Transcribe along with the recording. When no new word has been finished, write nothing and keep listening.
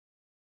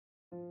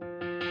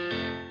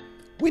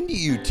When do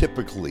you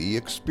typically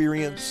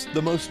experience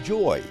the most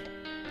joy?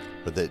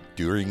 Is it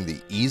during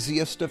the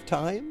easiest of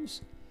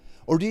times?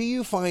 Or do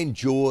you find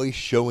joy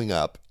showing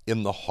up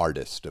in the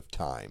hardest of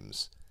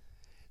times?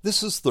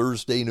 This is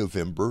Thursday,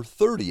 November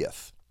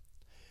 30th.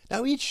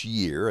 Now each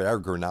year at our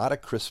Granada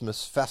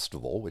Christmas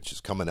Festival, which is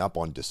coming up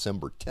on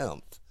December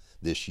 10th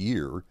this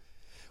year,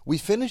 we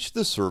finish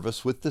the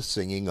service with the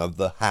singing of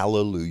the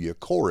Hallelujah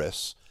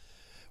Chorus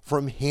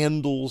from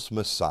Handel's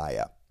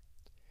Messiah.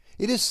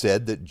 It is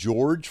said that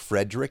George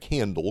Frederick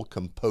Handel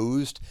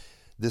composed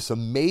this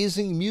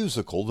amazing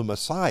musical, The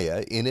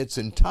Messiah, in its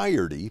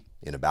entirety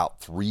in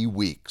about 3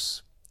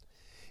 weeks.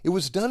 It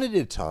was done at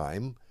a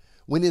time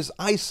when his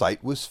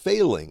eyesight was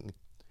failing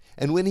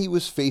and when he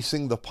was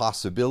facing the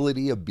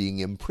possibility of being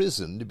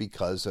imprisoned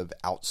because of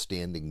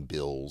outstanding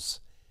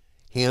bills.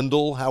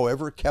 Handel,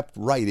 however, kept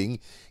writing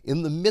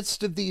in the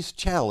midst of these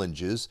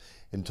challenges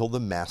until the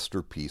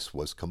masterpiece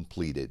was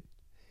completed.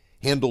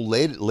 Handel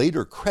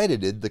later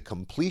credited the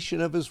completion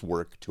of his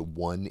work to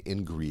one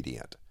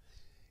ingredient.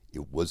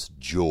 It was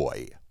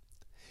joy.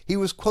 He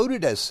was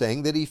quoted as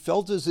saying that he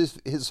felt as if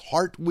his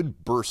heart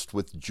would burst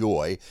with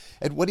joy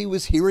at what he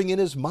was hearing in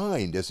his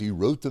mind as he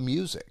wrote the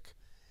music.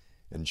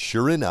 And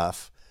sure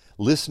enough,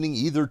 listening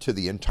either to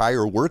the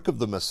entire work of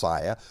the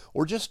Messiah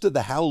or just to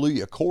the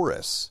Hallelujah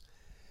Chorus,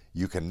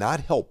 you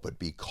cannot help but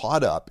be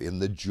caught up in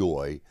the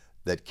joy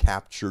that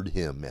captured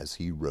him as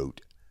he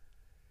wrote.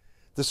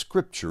 The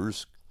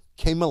scriptures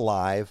came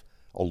alive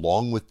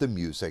along with the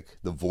music,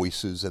 the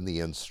voices, and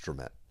the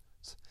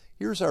instruments.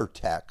 Here's our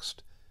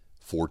text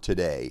for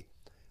today,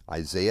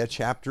 Isaiah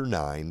chapter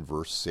 9,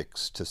 verse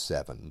 6 to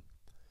 7.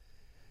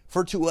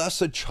 For to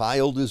us a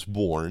child is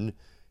born,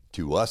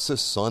 to us a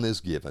son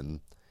is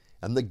given,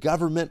 and the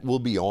government will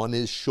be on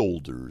his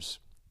shoulders,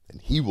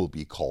 and he will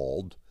be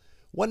called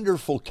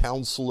Wonderful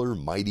Counselor,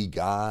 Mighty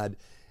God,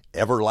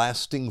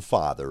 Everlasting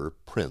Father,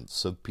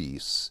 Prince of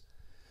Peace.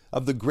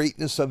 Of the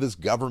greatness of his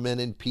government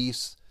and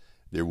peace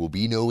there will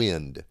be no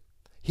end.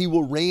 He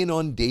will reign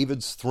on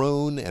David's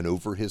throne and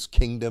over his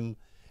kingdom,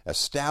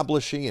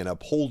 establishing and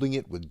upholding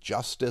it with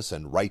justice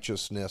and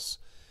righteousness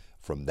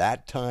from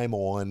that time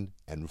on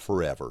and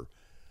forever.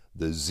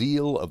 The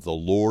zeal of the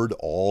Lord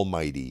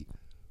Almighty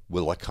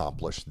will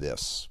accomplish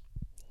this.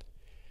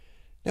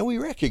 Now we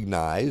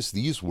recognize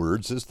these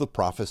words as the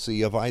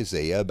prophecy of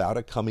Isaiah about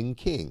a coming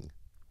king.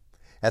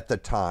 At the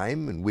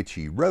time in which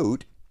he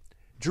wrote,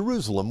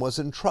 Jerusalem was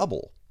in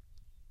trouble.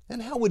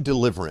 And how would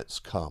deliverance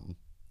come?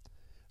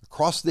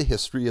 Across the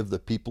history of the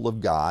people of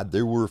God,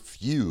 there were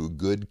few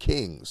good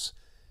kings.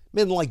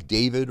 Men like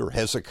David or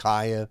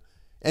Hezekiah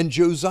and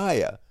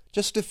Josiah,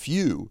 just a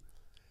few.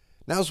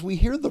 Now, as we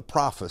hear the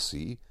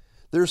prophecy,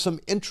 there are some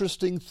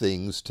interesting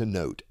things to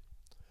note.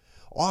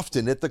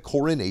 Often at the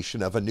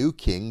coronation of a new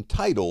king,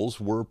 titles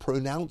were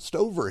pronounced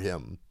over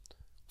him,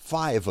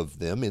 5 of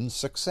them in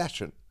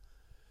succession.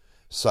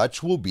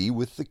 Such will be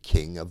with the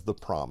king of the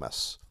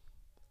promise.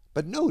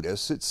 But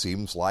notice it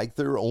seems like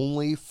there are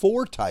only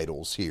 4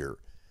 titles here.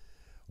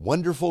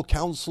 Wonderful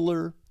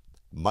Counselor,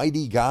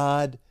 Mighty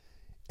God,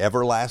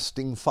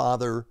 Everlasting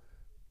Father,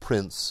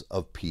 Prince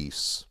of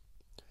Peace.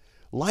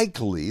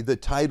 Likely the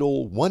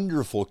title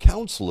Wonderful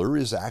Counselor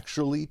is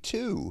actually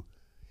 2.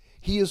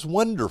 He is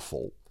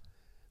wonderful.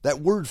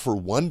 That word for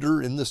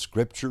wonder in the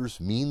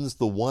scriptures means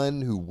the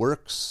one who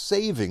works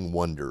saving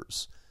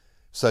wonders,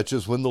 such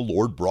as when the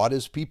Lord brought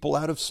his people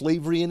out of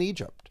slavery in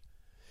Egypt.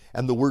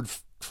 And the word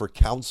for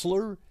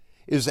counselor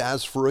is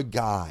as for a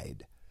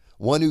guide,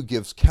 one who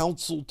gives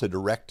counsel to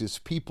direct his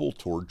people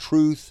toward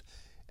truth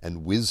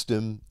and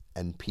wisdom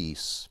and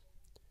peace.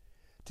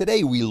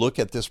 Today we look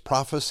at this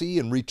prophecy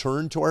and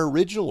return to our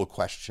original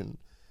question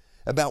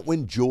about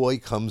when joy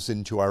comes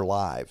into our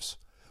lives,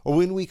 or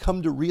when we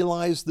come to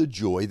realize the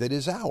joy that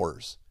is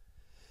ours.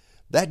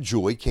 That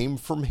joy came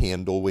from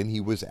Handel when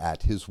he was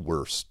at his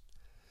worst,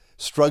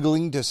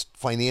 struggling to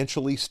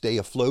financially stay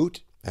afloat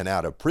and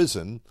out of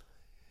prison,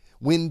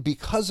 when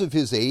because of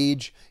his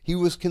age he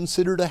was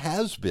considered a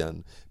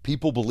has-been.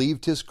 People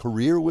believed his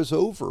career was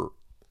over.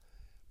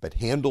 But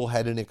Handel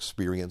had an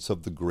experience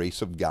of the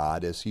grace of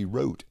God as he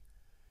wrote.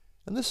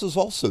 And this is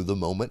also the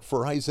moment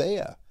for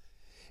Isaiah.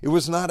 It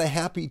was not a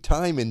happy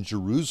time in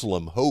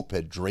Jerusalem. Hope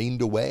had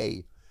drained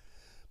away.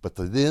 But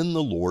then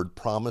the Lord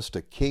promised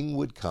a king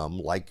would come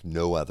like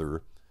no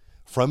other.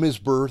 From his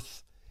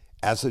birth,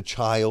 as a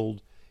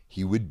child,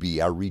 he would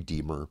be our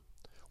Redeemer,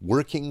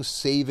 working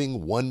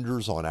saving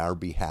wonders on our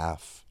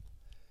behalf.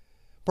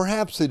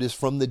 Perhaps it is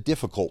from the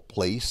difficult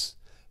place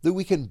that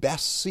we can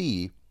best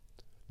see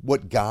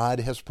what God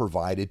has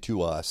provided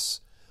to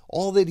us,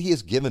 all that he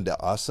has given to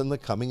us in the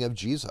coming of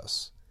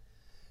Jesus.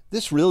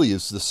 This really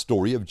is the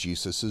story of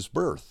Jesus'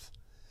 birth.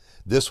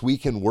 This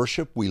week in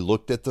worship, we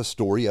looked at the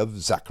story of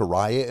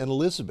Zechariah and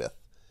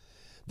Elizabeth.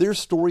 Their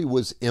story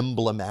was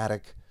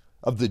emblematic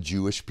of the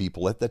Jewish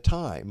people at the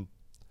time.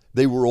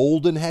 They were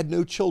old and had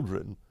no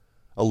children.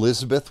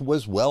 Elizabeth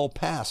was well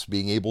past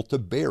being able to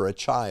bear a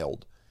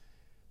child.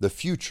 The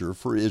future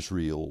for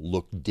Israel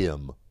looked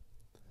dim.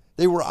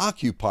 They were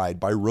occupied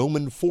by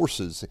Roman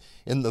forces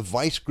in the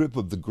vice grip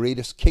of the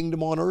greatest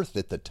kingdom on earth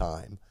at the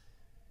time.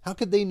 How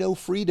could they know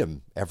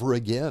freedom ever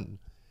again?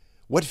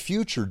 What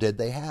future did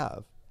they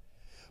have?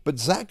 But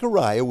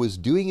Zechariah was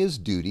doing his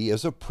duty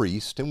as a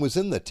priest and was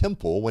in the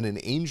temple when an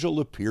angel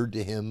appeared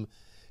to him,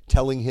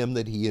 telling him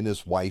that he and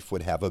his wife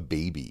would have a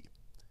baby.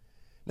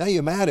 Now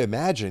you might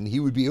imagine he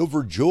would be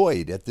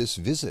overjoyed at this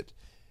visit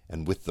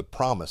and with the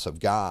promise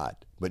of God.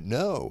 But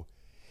no,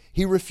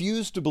 he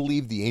refused to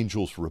believe the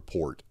angel's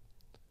report.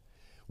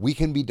 We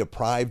can be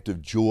deprived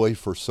of joy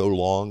for so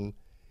long.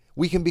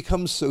 We can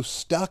become so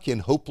stuck in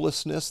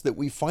hopelessness that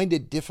we find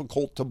it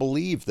difficult to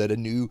believe that a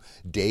new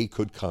day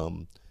could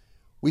come.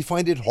 We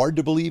find it hard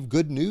to believe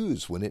good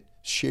news when it's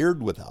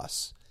shared with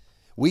us.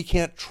 We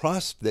can't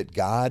trust that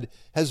God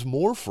has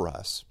more for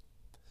us.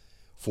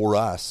 For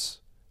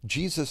us,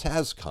 Jesus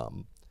has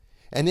come,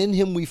 and in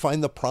him we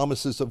find the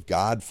promises of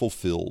God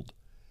fulfilled.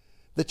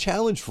 The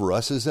challenge for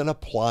us is in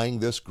applying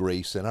this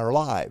grace in our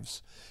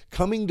lives,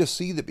 coming to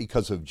see that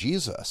because of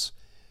Jesus,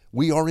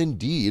 we are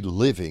indeed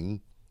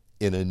living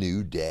in a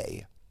new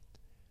day.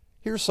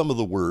 Here's some of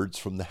the words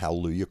from the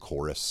Hallelujah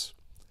Chorus.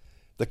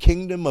 The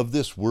kingdom of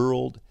this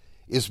world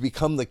is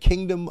become the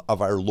kingdom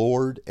of our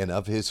Lord and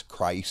of his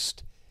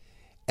Christ,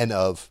 and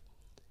of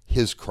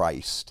his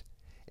Christ,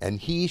 and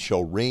he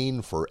shall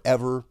reign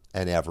forever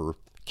and ever,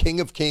 King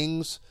of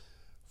kings,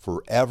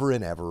 forever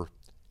and ever.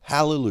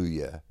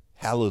 Hallelujah,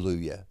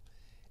 hallelujah,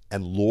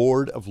 and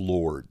Lord of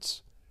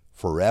lords,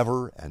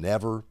 forever and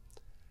ever.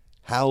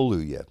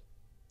 Hallelujah,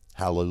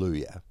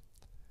 hallelujah.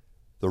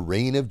 The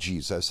reign of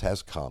Jesus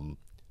has come.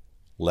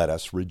 Let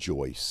us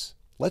rejoice.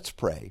 Let's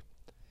pray.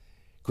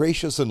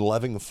 Gracious and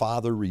loving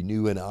Father,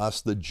 renew in us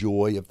the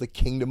joy of the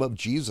kingdom of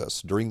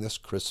Jesus during this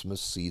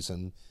Christmas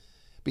season,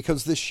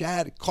 because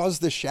cause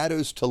the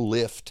shadows to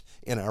lift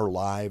in our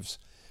lives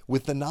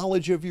with the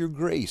knowledge of your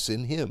grace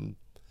in him.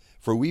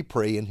 For we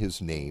pray in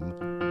his name.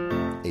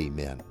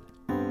 Amen.